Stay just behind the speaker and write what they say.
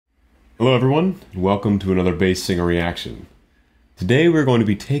Hello everyone, and welcome to another bass singer reaction. Today we're going to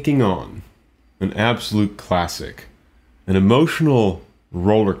be taking on an absolute classic, an emotional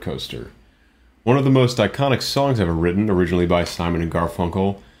roller coaster, one of the most iconic songs ever written, originally by Simon and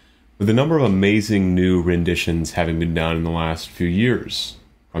Garfunkel, with a number of amazing new renditions having been done in the last few years,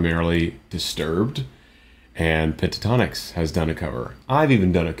 primarily Disturbed, and Pentatonix has done a cover. I've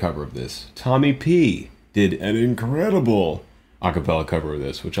even done a cover of this. Tommy P did an incredible a cappella cover of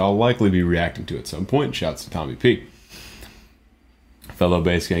this, which I'll likely be reacting to at some point. Shouts to Tommy P, fellow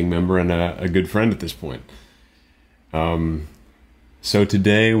bass gang member and a good friend at this point. So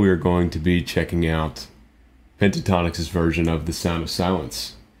today we're going to be checking out Pentatonix's version of The Sound of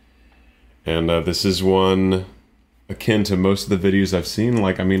Silence. And this is one akin to most of the videos I've seen.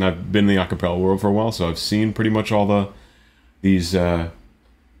 I've been in the a cappella world for a while, so I've seen pretty much all these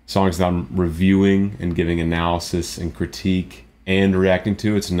songs that I'm reviewing and giving analysis and critique and reacting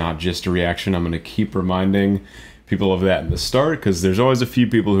to. It's not just a reaction. I'm going to keep reminding people of that in the start, because there's always a few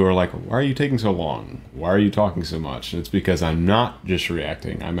people who are like, why are you taking so long? Why are you talking so much? And it's because I'm not just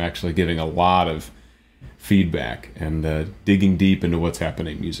reacting. I'm actually giving a lot of feedback and digging deep into what's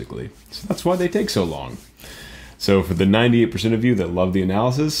happening musically. So that's why they take so long. So for the 98% of you that love the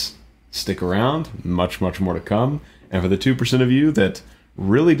analysis, stick around. Much more to come. And for the 2% of you that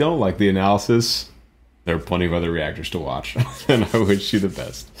really don't like the analysis, there are plenty of other reactors to watch, and I wish you the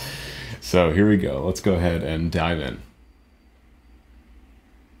best. So here we go. Let's go ahead and dive in.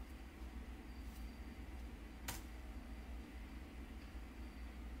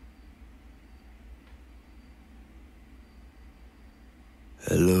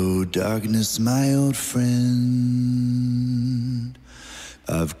 Hello, darkness, my old friend.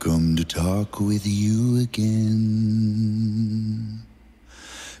 I've come to talk with you again.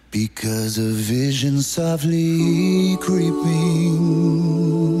 Because a vision softly creeping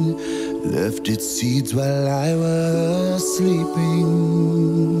left its seeds while I was sleeping.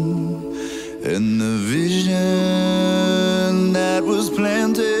 And the vision that was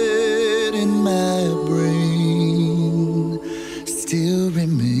planted in my brain still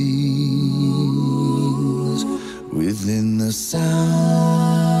remains within the sound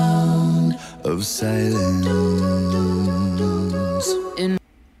of silence.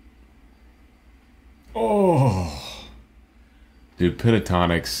 Oh, dude,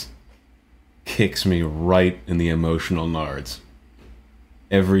 Pentatonix kicks me right in the emotional nards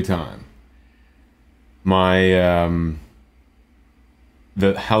every time. My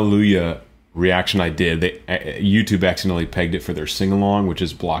the Hallelujah reaction I did, YouTube accidentally pegged it for their sing-along, which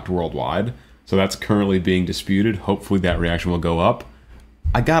is blocked worldwide. So that's currently being disputed. Hopefully that reaction will go up.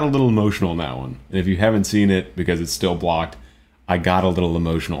 I got a little emotional in that one. And if you haven't seen it because it's still blocked, I got a little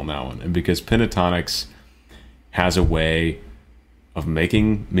emotional in that one. And because Pentatonix has a way of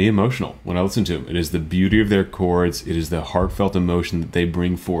making me emotional when I listen to them. It is the beauty of their chords. It is the heartfelt emotion that they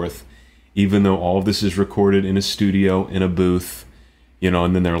bring forth, even though all of this is recorded in a studio, in a booth,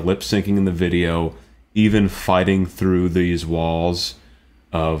 and then they're lip syncing in the video, even fighting through these walls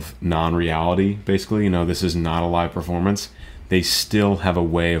of non-reality, basically. This is not a live performance. They still have a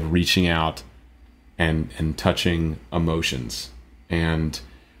way of reaching out and touching emotions. And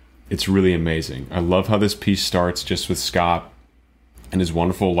it's really amazing. I love how this piece starts just with Scott and his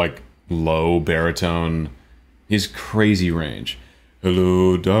wonderful, low baritone, his crazy range.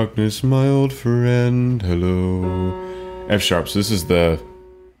 Hello, darkness, my old friend. Hello. F sharp. So this is the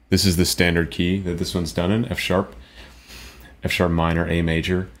standard key that this one's done in. F sharp minor, A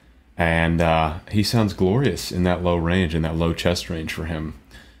major, and he sounds glorious in that low range, in that low chest range for him.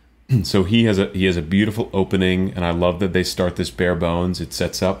 So he has a beautiful opening, and I love that they start this bare bones. It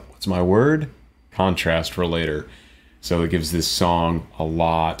sets up, what's my word? Contrast for later. So it gives this song a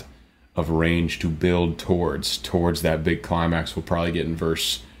lot of range to build towards that big climax we'll probably get in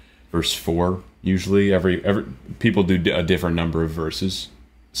verse 4. Usually every people do a different number of verses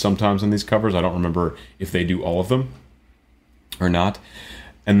sometimes on these covers. I don't remember if they do all of them or not.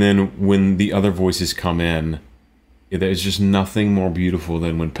 And then when the other voices come in, there's just nothing more beautiful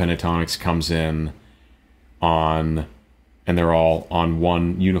than when Pentatonix comes in and they're all on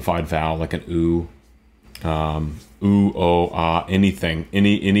one unified vowel, like an ooh, ooh, oh, ah, anything,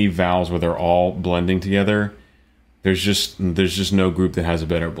 any vowels where they're all blending together. There's just no group that has a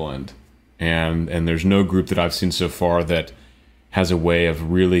better blend, and there's no group that I've seen so far that has a way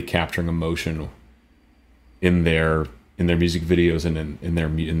of really capturing emotion in their music videos and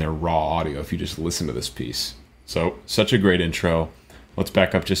in their raw audio. If you just listen to this piece. So, such a great intro. Let's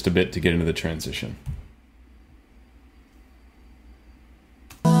back up just a bit to get into the transition.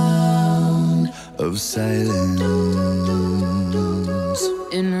 Of silence.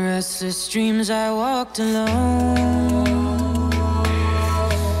 In restless dreams I walked alone,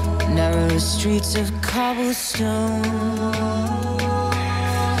 narrow streets of cobblestone,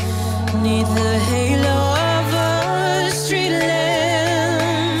 neath the halo of a street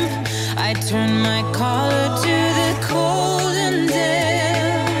lamp, I turned my collar to the cold and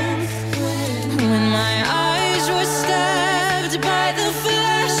damp. When my eyes were stabbed by the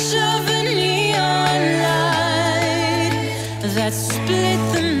flash of a neon light that split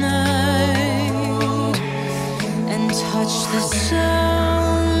the night and touched the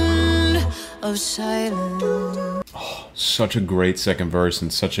sound of silence. Oh, such a great second verse,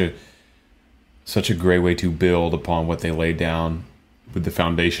 and such a great way to build upon what they laid down with the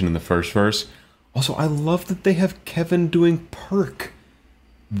foundation in the first verse. Also, I love that they have Kevin doing perk.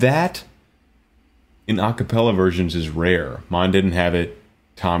 That in a cappella versions is rare. Mine didn't have it.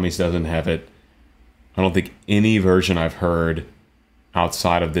 Tommy's doesn't have it. I don't think any version I've heard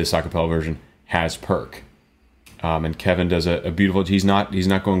outside of this a cappella version has perk. And Kevin does a beautiful. He's not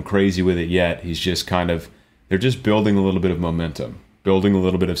going crazy with it yet. He's just they're just building a little bit of momentum, building a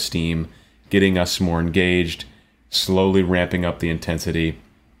little bit of steam, getting us more engaged, slowly ramping up the intensity.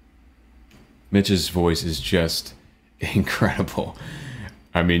 Mitch's voice is just incredible.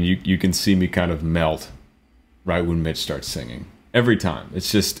 I mean, you can see me kind of melt right when Mitch starts singing. Every time.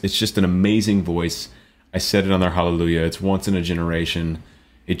 It's just an amazing voice. I said it on their Hallelujah. It's once in a generation,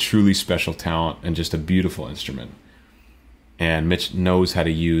 a truly special talent, and just a beautiful instrument. And Mitch knows how to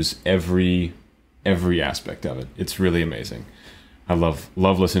use every aspect of it. It's really amazing. I love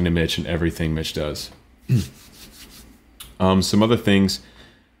listening to Mitch and everything Mitch does. Some other things.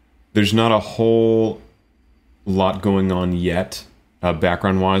 There's not a whole lot going on yet,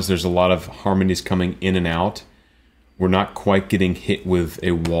 background-wise. There's a lot of harmonies coming in and out. We're not quite getting hit with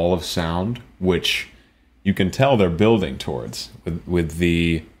a wall of sound, which you can tell they're building towards.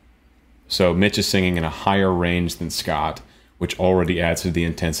 So Mitch is singing in a higher range than Scott, which already adds to the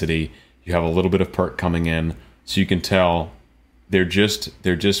intensity. You have a little bit of perk coming in, so you can tell they're just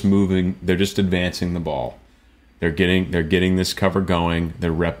moving. They're just advancing the ball. They're getting this cover going.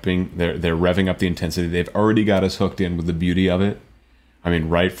 They're revving up the intensity. They've already got us hooked in with the beauty of it. I mean,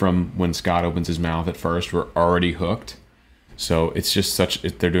 right from when Scott opens his mouth at first, we're already hooked. So it's just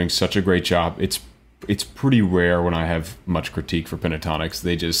they're doing such a great job. It's pretty rare when I have much critique for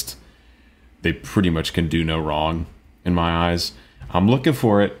Pentatonix. They pretty much can do no wrong in my eyes. I'm looking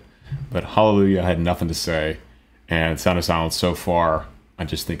for it, but Hallelujah, I had nothing to say. And Sound of Silence so far, I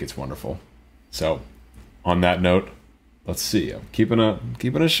just think it's wonderful. So on that note, let's see. I'm keeping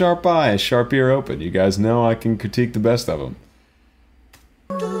a sharp eye, a sharp ear open. You guys know I can critique the best of them.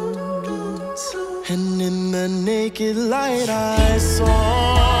 And in the naked light I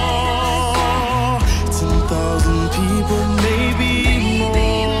saw 10,000 people, maybe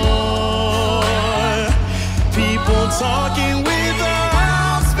more. People talking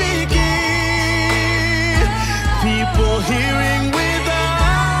without speaking. People hearing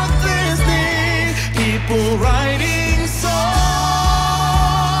without listening. People writing songs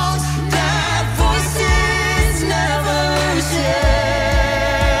that voices never share.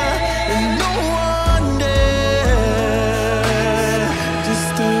 And no one dare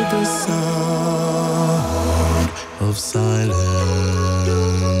disturb the sound of silence.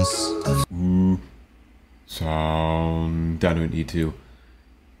 Sound down to an E2.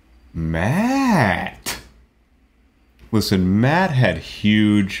 Matt. Listen, Matt had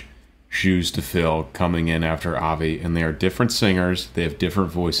huge shoes to fill coming in after Avi, and they are different singers. They have different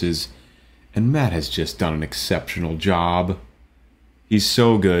voices, and Matt has just done an exceptional job. He's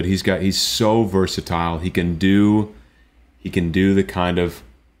so good. He's so versatile. He can do the kind of,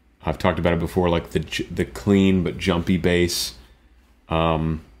 I've talked about it before, like the clean but jumpy bass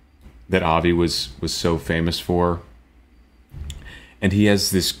that Avi was so famous for. And he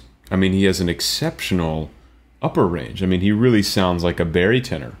has an exceptional upper range. I mean, he really sounds like a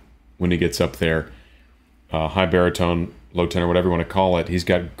baritone when he gets up there. High baritone, low tenor, whatever you want to call it. He's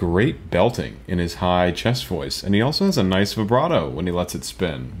got great belting in his high chest voice. And he also has a nice vibrato when he lets it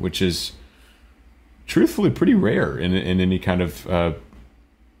spin, which is truthfully pretty rare in any kind of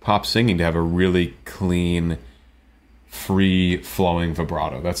pop singing, to have a really clean, free-flowing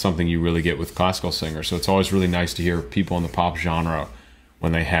vibrato. That's something you really get with classical singers. So it's always really nice to hear people in the pop genre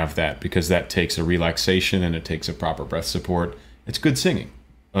when they have that, because that takes a relaxation and it takes a proper breath support. It's good singing.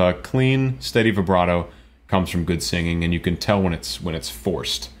 Clean, steady vibrato comes from good singing, and you can tell when it's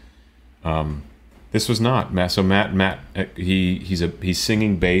forced. This was not Matt. So Matt, he's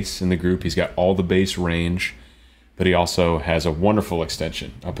singing bass in the group. He's got all the bass range, but he also has a wonderful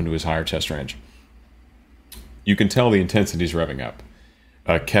extension up into his higher chest range. You can tell the intensity's revving up.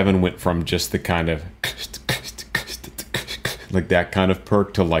 Kevin went from just the kind of like that kind of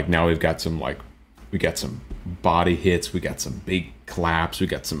perk to like now we got some body hits, we got some big claps, we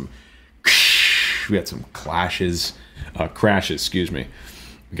got some crashes, excuse me.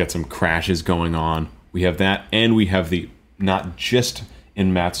 We got some crashes going on. We have that, and we have the, not just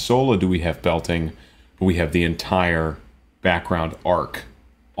in Matt's solo do we have belting, but we have the entire background arc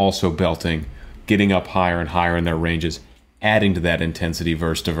also belting, getting up higher and higher in their ranges, adding to that intensity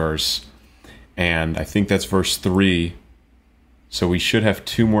verse to verse. And I think that's verse 3. So we should have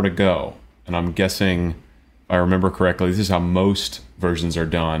 2 more to go. And I'm guessing, if I remember correctly, this is how most versions are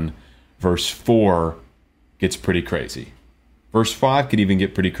done. Verse 4 gets pretty crazy. Verse 5 could even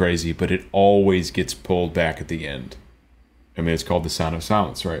get pretty crazy, but it always gets pulled back at the end. I mean, it's called the sound of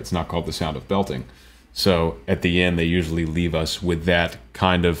silence, right? It's not called the sound of belting. So at the end, they usually leave us with that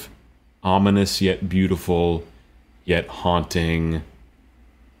kind of ominous yet beautiful yet haunting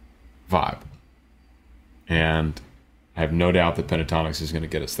vibe. And I have no doubt that Pentatonix is going to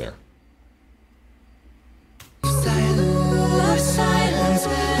get us there.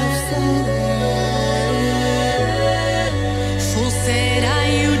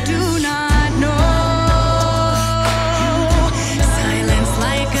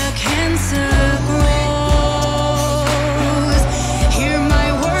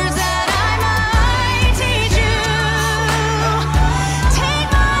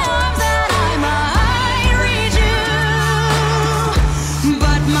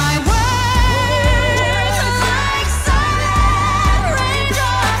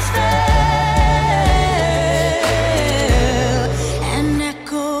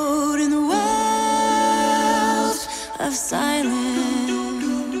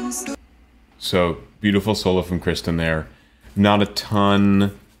 So, beautiful solo from Kristen there. Not a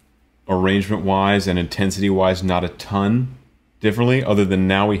ton arrangement-wise and intensity-wise, not a ton differently, other than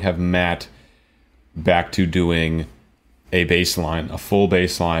now we have Matt back to doing a bass line, a full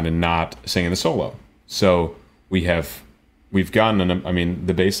bass line, and not singing the solo. So, we've gotten, I mean,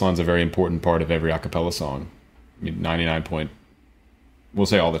 the bass line's a very important part of every a cappella song. I mean, we'll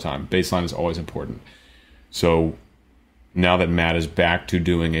say all the time, bass line is always important. So, now that Matt is back to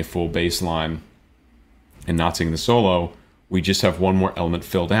doing a full bass line and not singing the solo, we just have one more element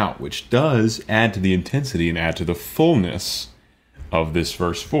filled out, which does add to the intensity and add to the fullness of this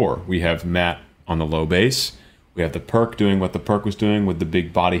verse 4. We have Matt on the low bass. We have the perk doing what the perk was doing with the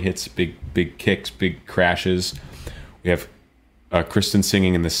big body hits, big kicks, big crashes. We have Kristen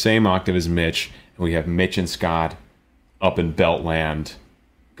singing in the same octave as Mitch, and we have Mitch and Scott up in belt land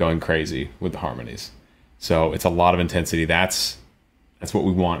going crazy with the harmonies. So it's a lot of intensity. That's what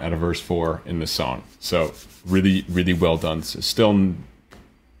we want out of verse 4 in this song. So really, really well done. So still,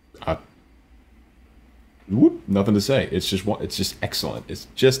 nothing to say. It's just excellent. It's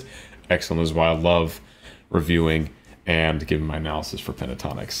just excellent. This is why I love reviewing and giving my analysis for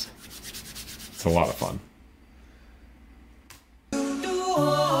Pentatonix. It's a lot of fun.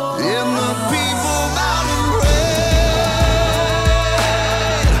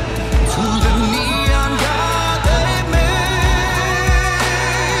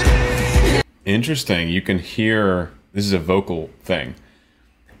 Interesting. You can hear, this is a vocal thing.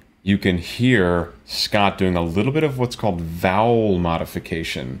 You can hear Scott doing a little bit of what's called vowel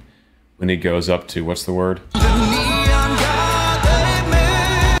modification when he goes up to, what's the word?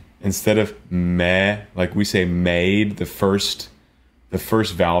 Instead of meh, like we say made, the first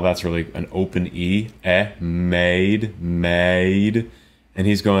vowel, that's really an open E. Made. And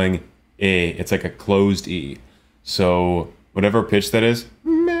he's going eh. It's like a closed E. So whatever pitch that is,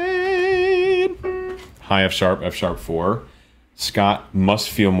 high F sharp 4. Scott must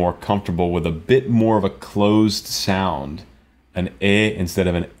feel more comfortable with a bit more of a closed sound, an eh instead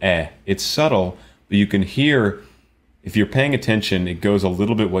of an eh. It's subtle, but you can hear, if you're paying attention, it goes a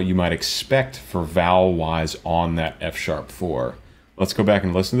little bit what you might expect for vowel-wise on that F sharp 4. Let's go back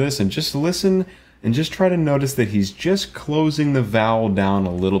and listen to this, and just listen and just try to notice that he's just closing the vowel down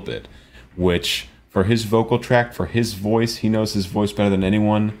a little bit, which for his vocal track, for his voice, he knows his voice better than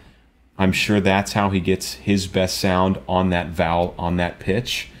anyone. I'm sure that's how he gets his best sound on that vowel, on that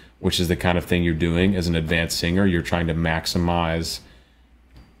pitch, which is the kind of thing you're doing as an advanced singer. You're trying to maximize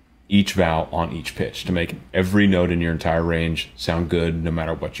each vowel on each pitch to make every note in your entire range sound good, no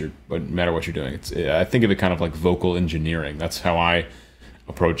matter what you're doing. I think of it kind of like vocal engineering. That's how I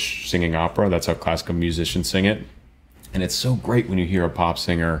approach singing opera. That's how classical musicians sing it. And it's so great when you hear a pop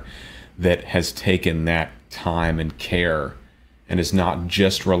singer that has taken that time and care and is not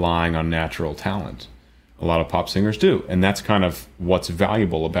just relying on natural talent. A lot of pop singers do. And that's kind of what's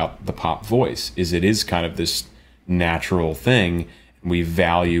valuable about the pop voice, is it is kind of this natural thing. We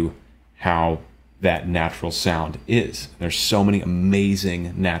value how that natural sound is. There's so many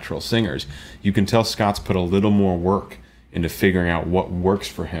amazing natural singers. You can tell Scott's put a little more work into figuring out what works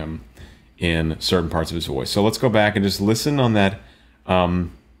for him in certain parts of his voice. So let's go back and just listen on that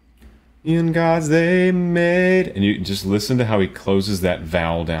in gods they made, and you just listen to how he closes that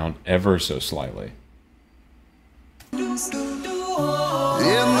vowel down ever so slightly. And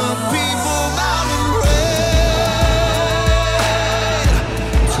the people bow and pray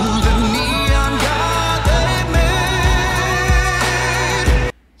to the neon god they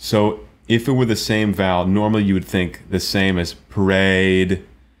made. So if it were the same vowel, normally you would think the same as prayed,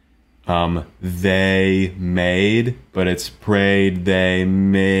 they made, but it's prayed, they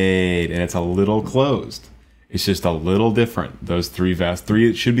made, and it's a little closed. It's just a little different. Those three vowels,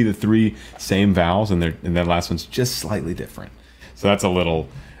 it should be the three same vowels, and that last one's just slightly different. So that's a little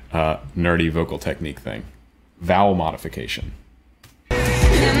nerdy vocal technique thing. Vowel modification.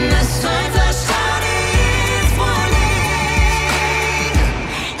 And the signs are shining, falling,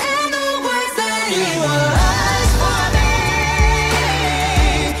 and the words that he was forming,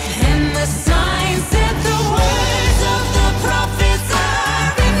 and the signs that the words of the prophets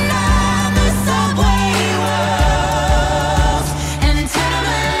are written on the subway walls and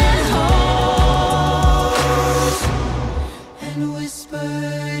tenement halls, and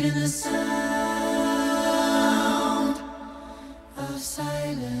whispered in the sound of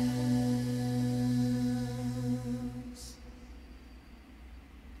silence.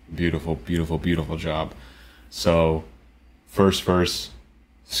 Beautiful, beautiful, beautiful job. So, first verse,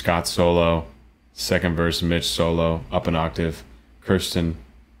 Scott solo. Second verse, Mitch solo, up an octave.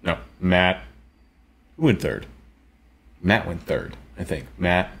 Matt. Who went third? Matt went third, I think.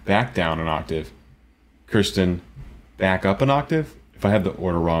 Matt back down an octave. Kirsten back up an octave. If I have the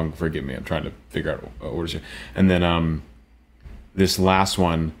order wrong, forgive me. I'm trying to figure out orders here. And then this last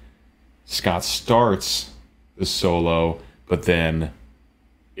one, Scott starts the solo, but then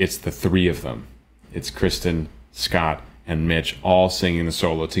it's the three of them. It's Kristen, Scott, and Mitch all singing the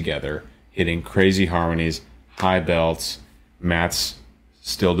solo together, hitting crazy harmonies, high belts. Matt's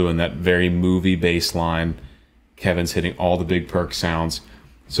still doing that very movie bass line. Kevin's hitting all the big perk sounds.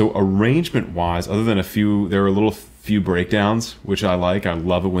 So arrangement-wise, other than there were a few breakdowns, which I like. I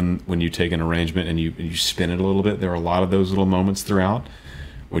love it when you take an arrangement and you spin it a little bit. There are a lot of those little moments throughout,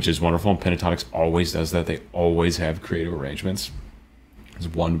 which is wonderful. And Pentatonix always does that. They always have creative arrangements. It's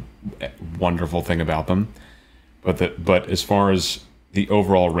one wonderful thing about them. But as far as the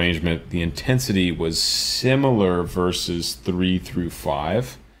overall arrangement, the intensity was similar verses 3 through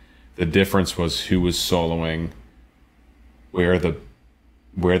 5. The difference was who was soloing, where the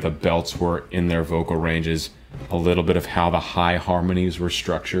belts were in their vocal ranges, a little bit of how the high harmonies were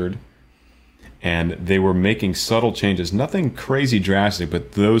structured. And they were making subtle changes, nothing crazy drastic,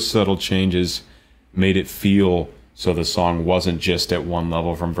 but those subtle changes made it feel so the song wasn't just at one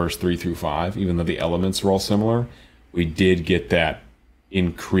level from verse 3 through 5, even though the elements were all similar. We did get that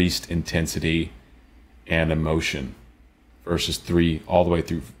increased intensity and emotion, verses 3 all the way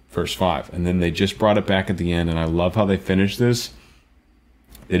through verse 5. And then they just brought it back at the end, and I love how they finished this.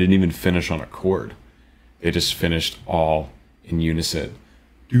 They didn't even finish on a chord. They just finished all in unison.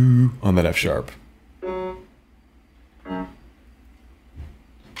 Do on that F sharp.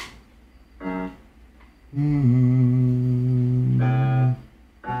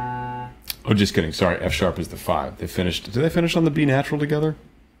 Oh, just kidding. Sorry, F sharp is the 5. Did they finish on the B natural together?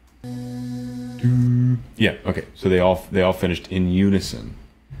 Yeah, okay. So they all finished in unison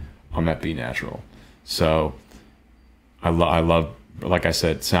on that B natural. So I love, like I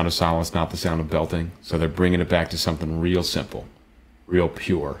said, sound of silence, not the sound of belting. So they're bringing it back to something real simple, real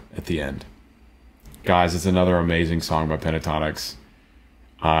pure at the end. Guys, it's another amazing song by Pentatonix.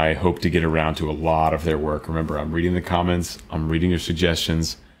 I hope to get around to a lot of their work. Remember, I'm reading the comments. I'm reading your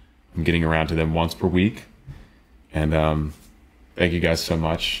suggestions. I'm getting around to them once per week. And thank you guys so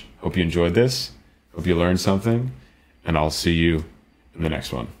much. Hope you enjoyed this. Hope you learned something. And I'll see you in the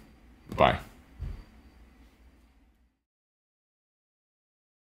next one. Bye.